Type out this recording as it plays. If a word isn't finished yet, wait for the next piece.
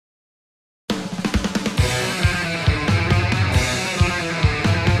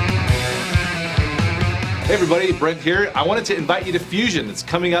Hey everybody, Brent here. I wanted to invite you to Fusion. It's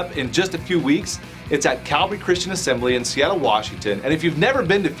coming up in just a few weeks. It's at Calvary Christian Assembly in Seattle, Washington. And if you've never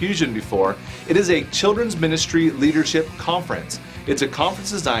been to Fusion before, it is a children's ministry leadership conference. It's a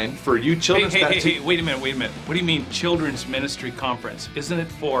conference designed for you children's... Hey, wait a minute. What do you mean children's ministry conference? Isn't it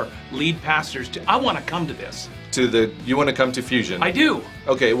for lead pastors I want to come to this. You want to come to Fusion? I do.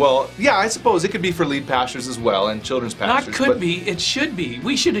 Okay, well, yeah, I suppose it could be for lead pastors as well and children's pastors. Not could be, it should be.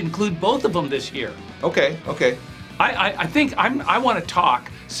 We should include both of them this year. Okay. I think I want to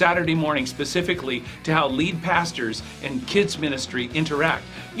talk Saturday morning specifically to how lead pastors and kids ministry interact.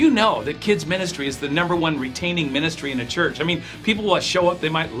 You know that kids ministry is the #1 retaining ministry in a church. I mean, people will show up, they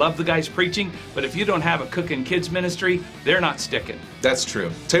might love the guys preaching, but if you don't have a cooking kids ministry, they're not sticking. That's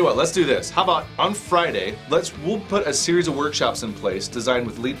true. Tell you what, let's do this. How about on Friday, we'll put a series of workshops in place designed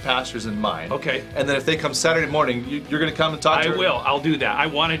with lead pastors in mind. Okay. And then if they come Saturday morning, you're going to come and talk to them? I will. I'll do that. I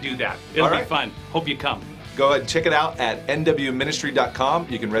want to do that. It'll be fun. Hope you come. Go ahead and check it out at nwministry.com.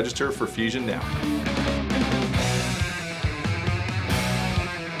 You can register for Fusion now.